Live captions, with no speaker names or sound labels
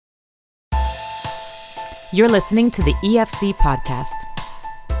You're listening to the EFC podcast.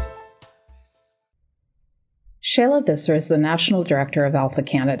 Shaila Visser is the National Director of Alpha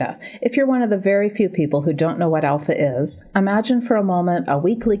Canada. If you're one of the very few people who don't know what Alpha is, imagine for a moment a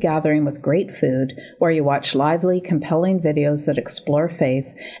weekly gathering with great food where you watch lively, compelling videos that explore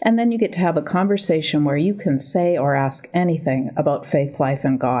faith, and then you get to have a conversation where you can say or ask anything about faith, life,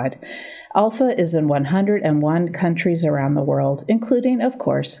 and God. Alpha is in 101 countries around the world, including, of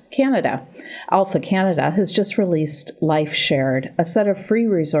course, Canada. Alpha Canada has just released Life Shared, a set of free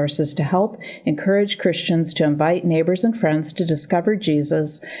resources to help encourage Christians to invite neighbors and friends to discover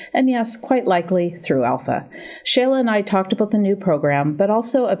Jesus, and yes, quite likely through Alpha. Shaila and I talked about the new program, but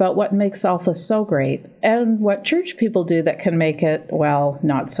also about what makes Alpha so great and what church people do that can make it, well,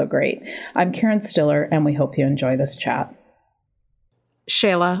 not so great. I'm Karen Stiller, and we hope you enjoy this chat.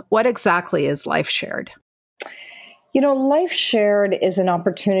 Shaila, what exactly is Life Shared? Life Shared is an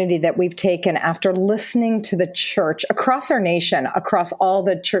opportunity that we've taken after listening to the church across our nation, across all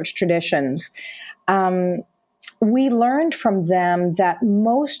the church traditions. We learned from them that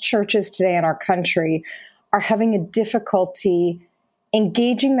most churches today in our country are having a difficulty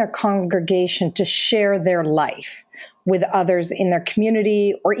engaging their congregation to share their life with others in their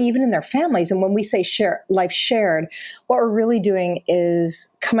community or even in their families. And when we say life shared, what we're really doing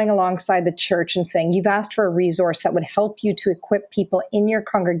is coming alongside the church and saying, you've asked for a resource that would help you to equip people in your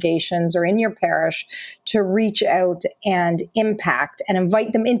congregations or in your parish to reach out and impact and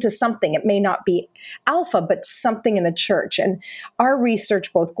invite them into something. It may not be Alpha, but something in the church. And our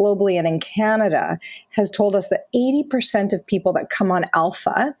research, both globally and in Canada, has told us that 80% of people that come on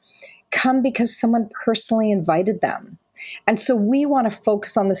Alpha come because someone personally invited them. And so we want to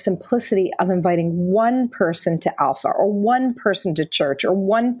focus on the simplicity of inviting one person to Alpha or one person to church or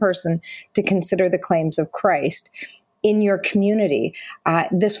one person to consider the claims of Christ in your community.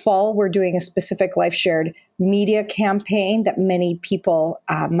 This fall, we're doing a specific Life Shared media campaign that many people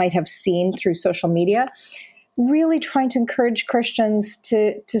might have seen through social media, really trying to encourage Christians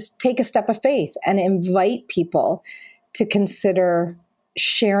to take a step of faith and invite people to consider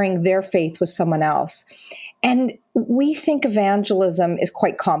sharing their faith with someone else. And we think evangelism is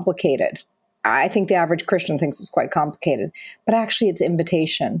quite complicated. I think the average Christian thinks it's quite complicated, but actually it's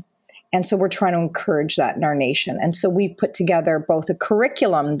invitation. And so we're trying to encourage that in our nation. And so we've put together both a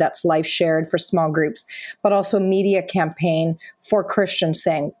curriculum that's Life Shared for small groups, but also a media campaign for Christians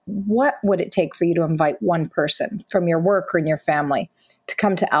saying, what would it take for you to invite one person from your work or in your family to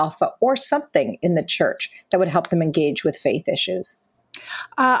come to Alpha or something in the church that would help them engage with faith issues?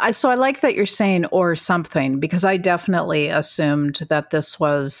 So I like that you're saying or something, because I definitely assumed that this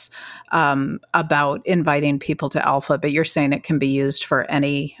was about inviting people to Alpha, but you're saying it can be used for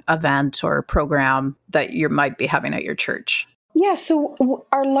any event or program that you might be having at your church. Yeah, so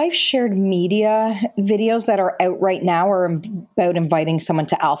our Life Shared media videos that are out right now are about inviting someone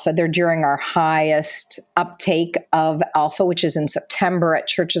to Alpha. They're during our highest uptake of Alpha, which is in September at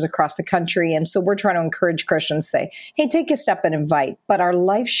churches across the country. And so we're trying to encourage Christians to say, hey, take a step and invite. But our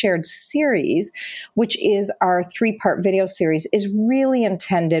Life Shared series, which is our 3-part video series, is really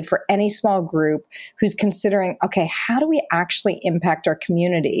intended for any small group who's considering, okay, how do we actually impact our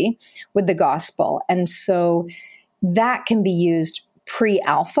community with the gospel? And so that can be used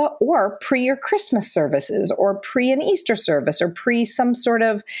pre-Alpha or pre your Christmas services or pre an Easter service or pre some sort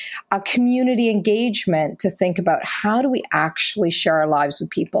of community engagement to think about how do we actually share our lives with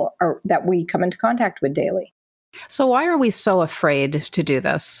people or that we come into contact with daily. So why are we so afraid to do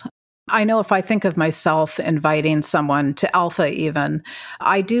this? I know if I think of myself inviting someone to Alpha even,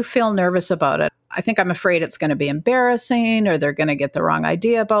 I do feel nervous about it. I think I'm afraid it's going to be embarrassing or they're going to get the wrong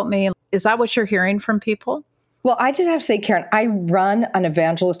idea about me. Is that what you're hearing from people? Well, I just have to say, Karen, I run an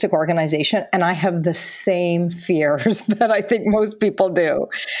evangelistic organization and I have the same fears that I think most people do.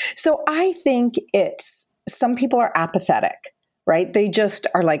 So I think some people are apathetic, right? They just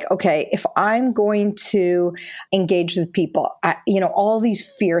are like, okay, if I'm going to engage with people, all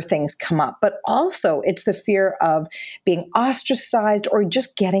these fear things come up, but also it's the fear of being ostracized or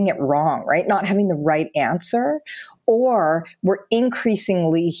just getting it wrong, right? Not having the right answer. Or we're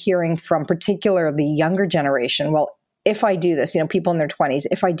increasingly hearing from particularly the younger generation, well, if I do this, people in their 20s,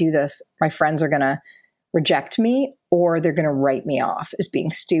 if I do this, my friends are going to reject me or they're going to write me off as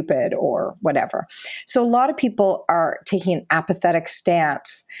being stupid or whatever. So a lot of people are taking an apathetic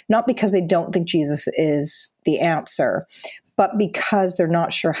stance, not because they don't think Jesus is the answer, but because they're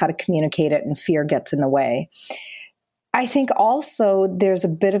not sure how to communicate it and fear gets in the way. I think also there's a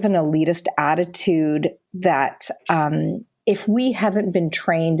bit of an elitist attitude that if we haven't been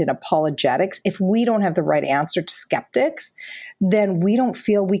trained in apologetics, if we don't have the right answer to skeptics, then we don't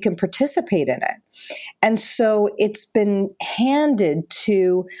feel we can participate in it. And so it's been handed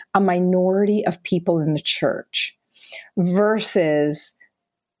to a minority of people in the church versus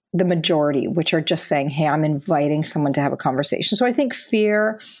the majority, which are just saying, hey, I'm inviting someone to have a conversation. So I think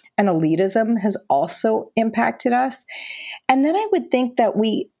fear and elitism has also impacted us. And then I would think that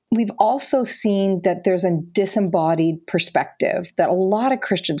we've also seen that there's a disembodied perspective that a lot of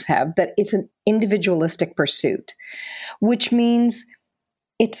Christians have, that it's an individualistic pursuit, which means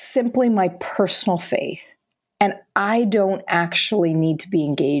it's simply my personal faith. And I don't actually need to be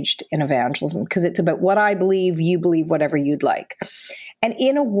engaged in evangelism because it's about what I believe, you believe, whatever you'd like. And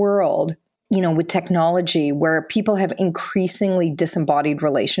in a world, with technology where people have increasingly disembodied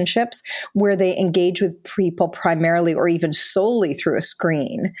relationships, where they engage with people primarily or even solely through a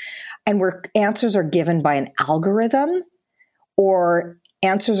screen, and where answers are given by an algorithm or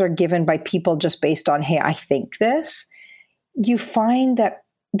answers are given by people just based on, hey, I think this, you find that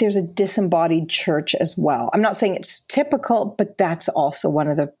there's a disembodied church as well. I'm not saying it's typical, but that's also one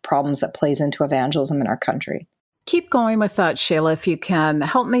of the problems that plays into evangelism in our country. Keep going with that, Shaila, if you can.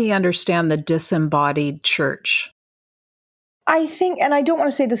 Help me understand the disembodied church. I think, and I don't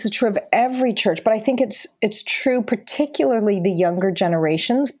want to say this is true of every church, but I think it's true, particularly the younger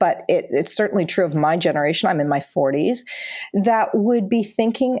generations, but it's certainly true of my generation. I'm in my 40s, that would be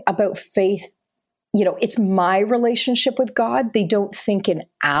thinking about faith. It's my relationship with God. They don't think in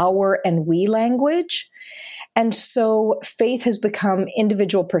our and we language. And so faith has become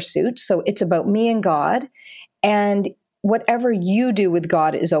individual pursuit. So it's about me and God. And whatever you do with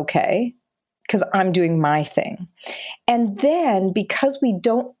God is okay, because I'm doing my thing. And then because we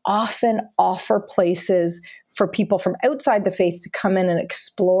don't often offer places for people from outside the faith to come in and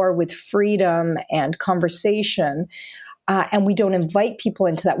explore with freedom and conversation, and we don't invite people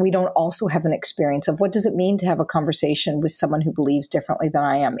into that, we don't also have an experience of what does it mean to have a conversation with someone who believes differently than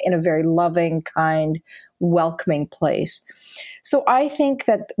I am in a very loving, kind, welcoming place. So I think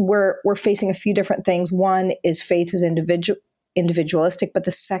that we're facing a few different things. One is faith is individualistic, but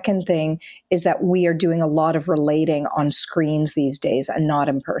the second thing is that we are doing a lot of relating on screens these days and not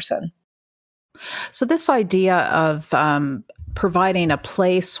in person. So this idea of providing a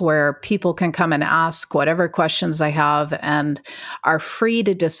place where people can come and ask whatever questions they have and are free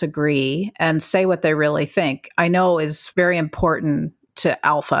to disagree and say what they really think, I know is very important to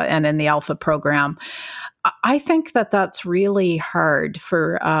Alpha and in the Alpha program. I think that that's really hard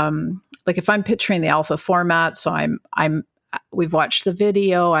for, like if I'm picturing the Alpha format, so we've watched the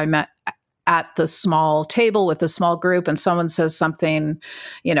video, I'm at the small table with a small group and someone says something,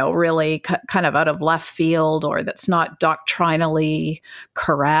 really kind of out of left field or that's not doctrinally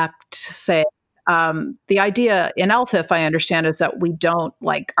correct, say, the idea in Alpha, if I understand, is that we don't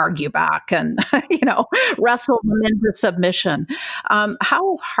argue back and, wrestle them into submission.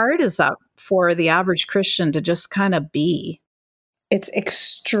 How hard is that for the average Christian to just kind of be? It's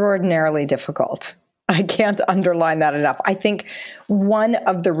extraordinarily difficult. I can't underline that enough. I think one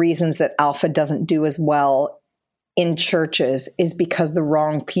of the reasons that Alpha doesn't do as well in churches is because the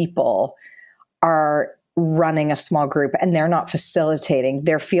wrong people are running a small group and they're not facilitating.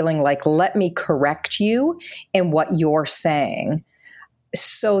 They're feeling like, let me correct you in what you're saying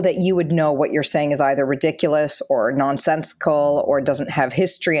so that you would know what you're saying is either ridiculous or nonsensical or doesn't have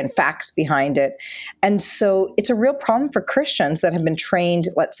history and facts behind it. And so it's a real problem for Christians that have been trained,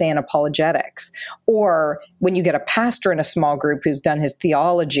 let's say, in apologetics, or when you get a pastor in a small group who's done his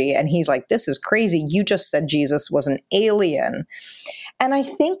theology and he's like, this is crazy. You just said Jesus was an alien. And I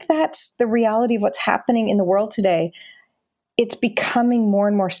think that's the reality of what's happening in the world today. It's becoming more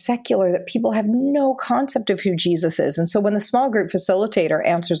and more secular that people have no concept of who Jesus is. And so when the small group facilitator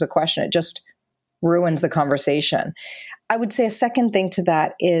answers a question, it just ruins the conversation. I would say a second thing to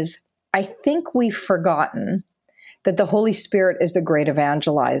that is I think we've forgotten that the Holy Spirit is the great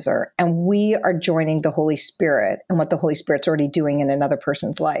evangelizer, and we are joining the Holy Spirit and what the Holy Spirit's already doing in another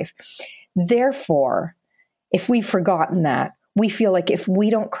person's life. Therefore, if we've forgotten that, we feel like if we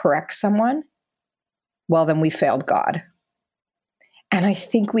don't correct someone, well, then we failed God. And I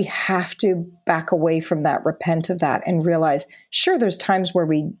think we have to back away from that, repent of that, and realize, sure, there's times where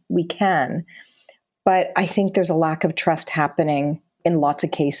we can, but I think there's a lack of trust happening in lots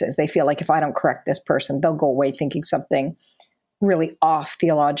of cases. They feel like if I don't correct this person, they'll go away thinking something really off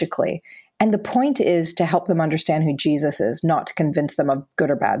theologically. And the point is to help them understand who Jesus is, not to convince them of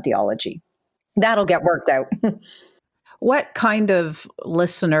good or bad theology. That'll get worked out. What kind of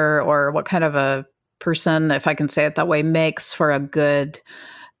listener or what kind of a person, if I can say it that way, makes for a good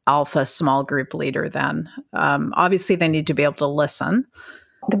Alpha small group leader then? Obviously, they need to be able to listen.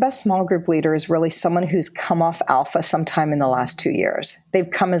 The best small group leader is really someone who's come off Alpha sometime in the last 2 years. They've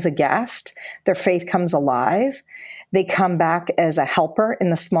come as a guest. Their faith comes alive. They come back as a helper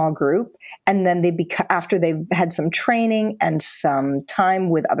in the small group. And then after they've had some training and some time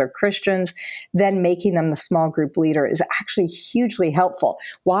with other Christians, then making them the small group leader is actually hugely helpful.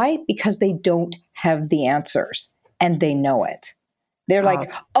 Why? Because they don't have the answers and they know it. They're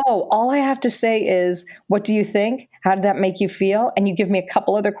like, oh, all I have to say is, what do you think? How did that make you feel? And you give me a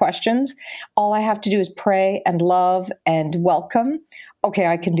couple other questions. All I have to do is pray and love and welcome. Okay,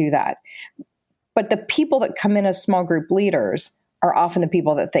 I can do that. But the people that come in as small group leaders are often the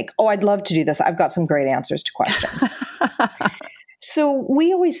people that think, oh, I'd love to do this. I've got some great answers to questions. So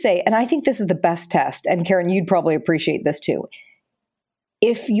we always say, and I think this is the best test, and Karen, you'd probably appreciate this too.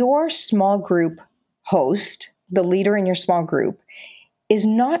 If your small group host, the leader in your small group, is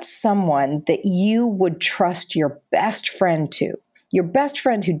not someone that you would trust your best friend to, your best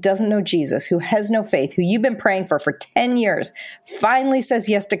friend who doesn't know Jesus, who has no faith, who you've been praying for 10 years, finally says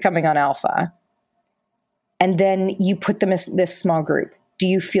yes to coming on Alpha, and then you put them in this small group. Do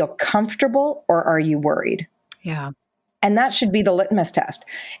you feel comfortable or are you worried? Yeah. And that should be the litmus test.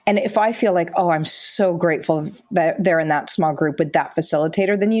 And if I feel like, oh, I'm so grateful that they're in that small group with that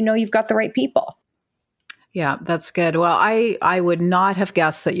facilitator, then you know you've got the right people. Yeah, that's good. Well, I would not have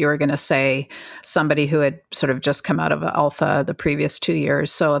guessed that you were going to say somebody who had sort of just come out of Alpha the previous 2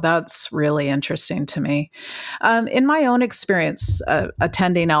 years. So that's really interesting to me. In my own experience,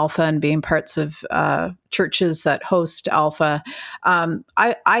 attending Alpha and being parts of churches that host Alpha,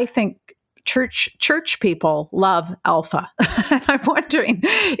 I think church people love Alpha. And I'm wondering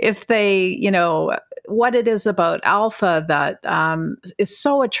if they, what it is about Alpha that is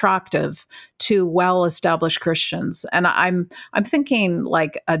so attractive to well-established Christians. And I'm thinking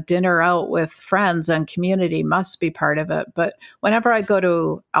like a dinner out with friends and community must be part of it. But whenever I go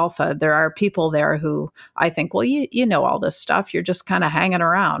to Alpha, there are people there who I think, well, you know all this stuff. You're just kind of hanging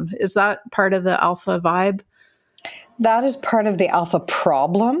around. Is that part of the Alpha vibe? That is part of the Alpha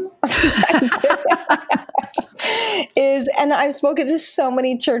problem. And I've spoken to so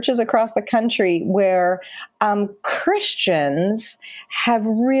many churches across the country where Christians have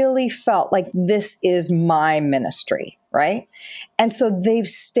really felt like this is my ministry, right? And so they've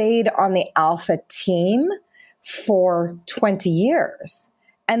stayed on the Alpha team for 20 years.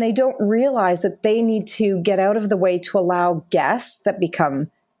 And they don't realize that they need to get out of the way to allow guests that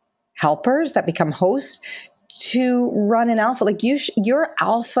become helpers, that become hosts, to run an Alpha. Like your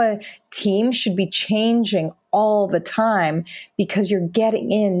Alpha team should be changing all the time because you're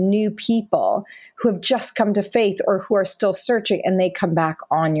getting in new people who have just come to faith or who are still searching, and they come back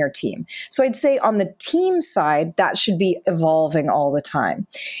on your team. So I'd say on the team side, that should be evolving all the time.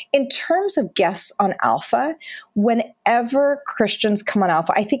 In terms of guests on Alpha, whenever Christians come on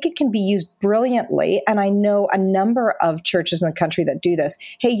Alpha, I think it can be used brilliantly. And I know a number of churches in the country that do this.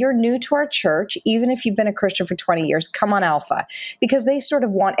 Hey, you're new to our church. Even if you've been a Christian for 20 years, come on Alpha, because they sort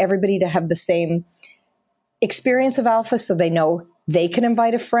of want everybody to have the same experience of Alpha, so they know they can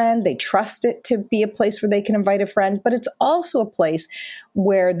invite a friend. They trust it to be a place where they can invite a friend, but it's also a place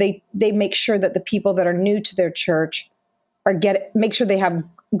where they make sure that the people that are new to their church make sure they have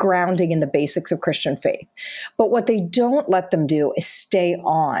grounding in the basics of Christian faith. But what they don't let them do is stay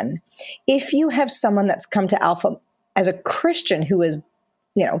on. If you have someone that's come to Alpha as a Christian who has,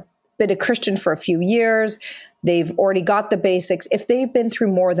 been a Christian for a few years, they've already got the basics. If they've been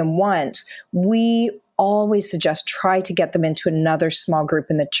through more than once, we always suggest try to get them into another small group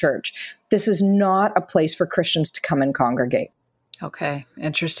in the church. This is not a place for Christians to come and congregate. Okay,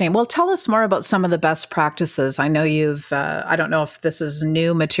 interesting. Well, tell us more about some of the best practices. I know I don't know if this is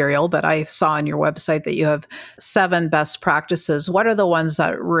new material, but I saw on your website that you have 7 best practices. What are the ones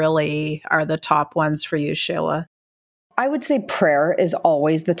that really are the top ones for you, Shaila? I would say prayer is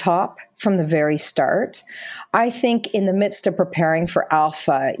always the top from the very start. I think in the midst of preparing for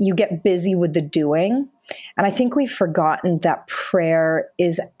Alpha, you get busy with the doing. And I think we've forgotten that prayer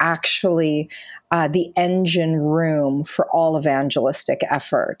is actually the engine room for all evangelistic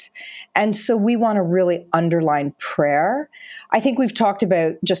effort. And so we want to really underline prayer. I think we've talked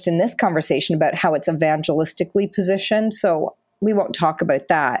about, just in this conversation, about how it's evangelistically positioned. So we won't talk about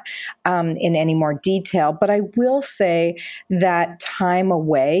that in any more detail, but I will say that time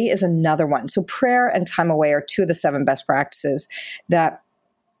away is another one. So prayer and time away are 2 of the 7 best practices that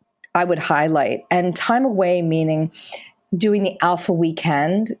I would highlight. And time away meaning doing the Alpha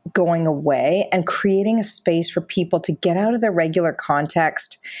Weekend, going away and creating a space for people to get out of their regular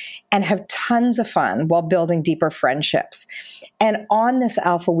context and have tons of fun while building deeper friendships. And on this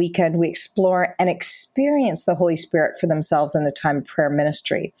Alpha Weekend, we explore and experience the Holy Spirit for themselves in a time of prayer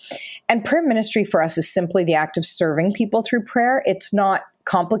ministry. And prayer ministry for us is simply the act of serving people through prayer. It's not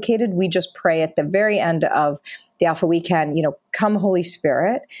complicated. We just pray at the very end of the Alpha Weekend, come Holy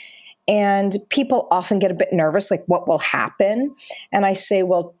Spirit. And people often get a bit nervous, like what will happen? And I say,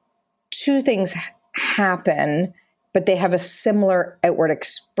 well, two things happen, but they have a similar outward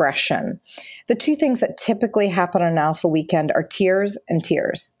expression. The two things that typically happen on an Alpha Weekend are tears and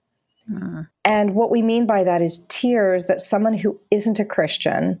tears. And what we mean by that is tears that someone who isn't a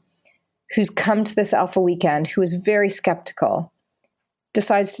Christian, who's come to this Alpha Weekend, who is very skeptical,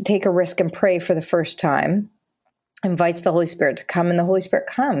 decides to take a risk and pray for the first time, invites the Holy Spirit to come, and the Holy Spirit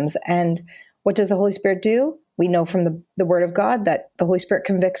comes. And what does the Holy Spirit do? We know from the Word of God that the Holy Spirit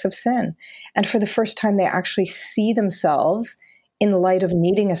convicts of sin. And for the first time, they actually see themselves in the light of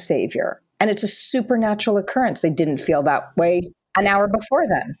needing a Savior. And it's a supernatural occurrence. They didn't feel that way an hour before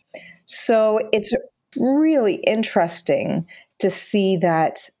then. So it's really interesting to see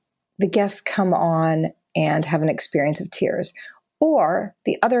that the guests come on and have an experience of tears. Or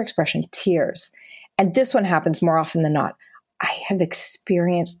the other expression, tears. And this one happens more often than not. I have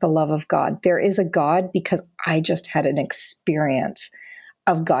experienced the love of God. There is a God because I just had an experience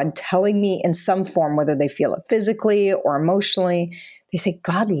of God telling me in some form, whether they feel it physically or emotionally. They say,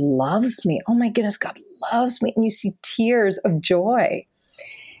 God loves me. Oh my goodness, God loves me. And you see tears of joy.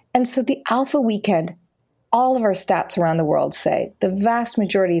 And so the Alpha Weekend, all of our stats around the world say the vast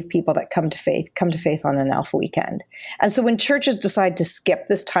majority of people that come to faith on an Alpha Weekend. And so when churches decide to skip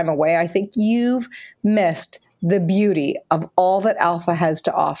this time away, I think you've missed the beauty of all that Alpha has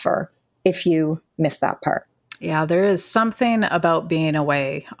to offer if you miss that part. Yeah, there is something about being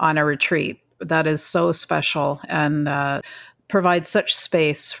away on a retreat that is so special and provides such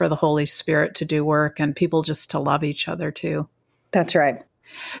space for the Holy Spirit to do work and people just to love each other too. That's right.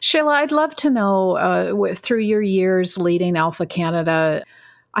 Shaila, I'd love to know, through your years leading Alpha Canada,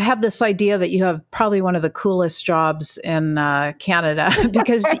 I have this idea that you have probably one of the coolest jobs in Canada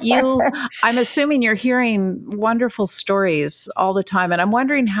because I'm assuming you're hearing wonderful stories all the time. And I'm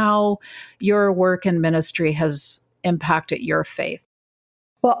wondering how your work and ministry has impacted your faith.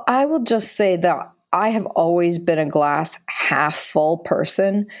 Well, I will just say that I have always been a glass half full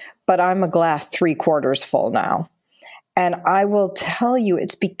person, but I'm a glass 3/4 full now. And I will tell you,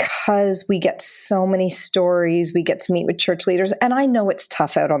 it's because we get so many stories, we get to meet with church leaders, and I know it's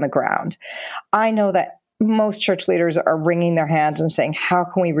tough out on the ground. I know that most church leaders are wringing their hands and saying, how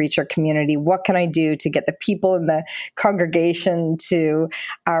can we reach our community? What can I do to get the people in the congregation to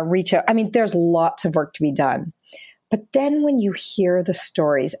reach out? I mean, there's lots of work to be done. But then when you hear the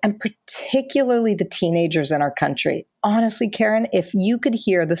stories, and particularly the teenagers in our country, honestly, Karen, if you could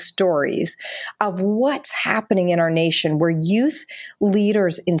hear the stories of what's happening in our nation, where youth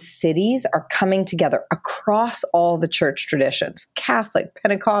leaders in cities are coming together across all the church traditions, Catholic,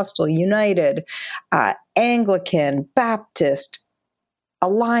 Pentecostal, United, Anglican, Baptist,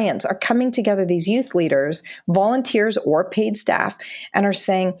 Alliance, are coming together, these youth leaders, volunteers or paid staff, and are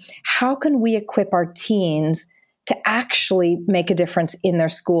saying, how can we equip our teens to actually make a difference in their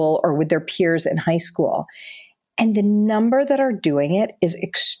school or with their peers in high school? And the number that are doing it is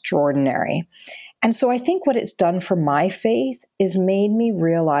extraordinary. And so I think what it's done for my faith is made me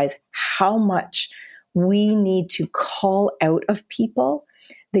realize how much we need to call out of people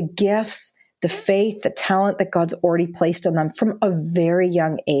the gifts, the faith, the talent that God's already placed in them from a very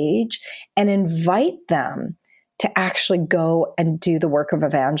young age, and invite them to actually go and do the work of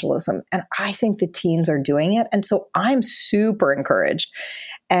evangelism. And I think the teens are doing it. And so I'm super encouraged.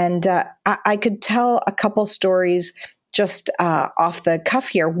 And I could tell a couple stories just off the cuff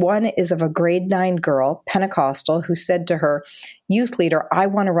here. One is of a grade 9 girl, Pentecostal, who said to her youth leader, I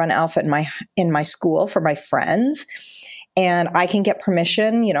want to run Alpha in my school for my friends. And I can get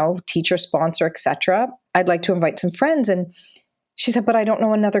permission, teacher, sponsor, etc. I'd like to invite some friends. And she said, but I don't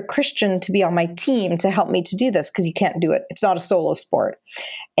know another Christian to be on my team to help me to do this, because you can't do it. It's not a solo sport.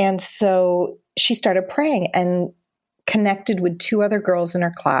 And so she started praying and connected with 2 other girls in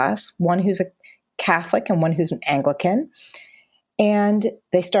her class, one who's a Catholic and one who's an Anglican. And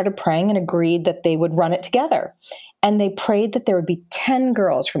they started praying and agreed that they would run it together. And they prayed that there would be 10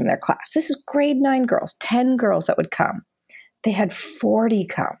 girls from their class. This is grade 9 girls, 10 girls that would come. They had 40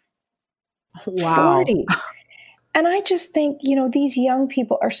 come. Wow. 40. And I just think, these young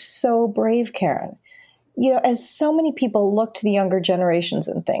people are so brave, Karen. As so many people look to the younger generations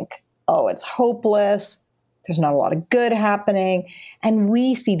and think, oh, it's hopeless. There's not a lot of good happening. And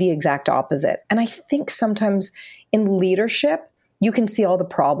we see the exact opposite. And I think sometimes in leadership, you can see all the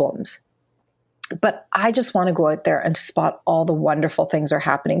problems. But I just want to go out there and spot all the wonderful things are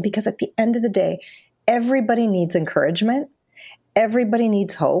happening, because at the end of the day, everybody needs encouragement. Everybody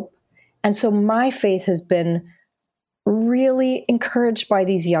needs hope. And so my faith has been really encouraged by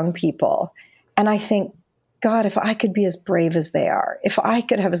these young people. And I think, God, if I could be as brave as they are, if I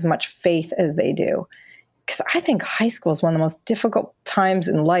could have as much faith as they do, because I think high school is one of the most difficult times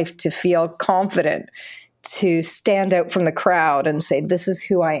in life to feel confident, to stand out from the crowd and say, this is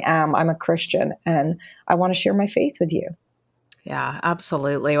who I am. I'm a Christian and I want to share my faith with you. Yeah,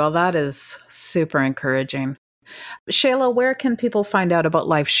 absolutely. Well, that is super encouraging. Shaila, where can people find out about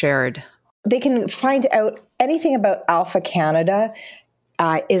Life Shared? They can find out anything about Alpha Canada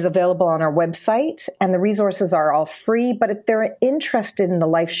is available on our website, and the resources are all free. But if they're interested in the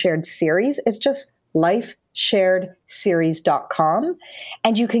Life Shared series, it's just lifesharedseries.com.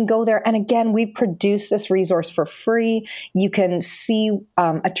 And you can go there. And again, we've produced this resource for free. You can see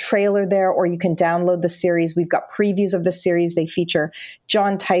a trailer there, or you can download the series. We've got previews of the series. They feature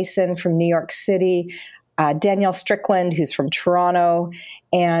John Tyson from New York City, Danielle Strickland, who's from Toronto,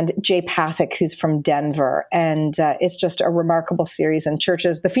 and Jay Pathak, who's from Denver. And it's just a remarkable series. And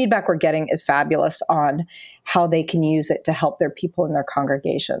churches, the feedback we're getting is fabulous on how they can use it to help their people in their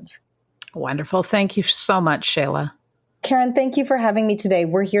congregations. Wonderful. Thank you so much, Shaila. Karen, thank you for having me today.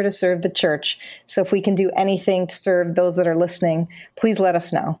 We're here to serve the church. So if we can do anything to serve those that are listening, please let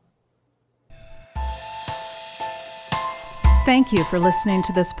us know. Thank you for listening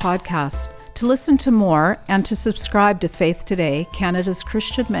to this podcast. To listen to more and to subscribe to Faith Today, Canada's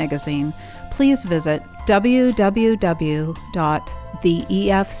Christian magazine, please visit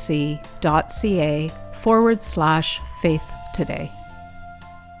www.theefc.ca/faith today.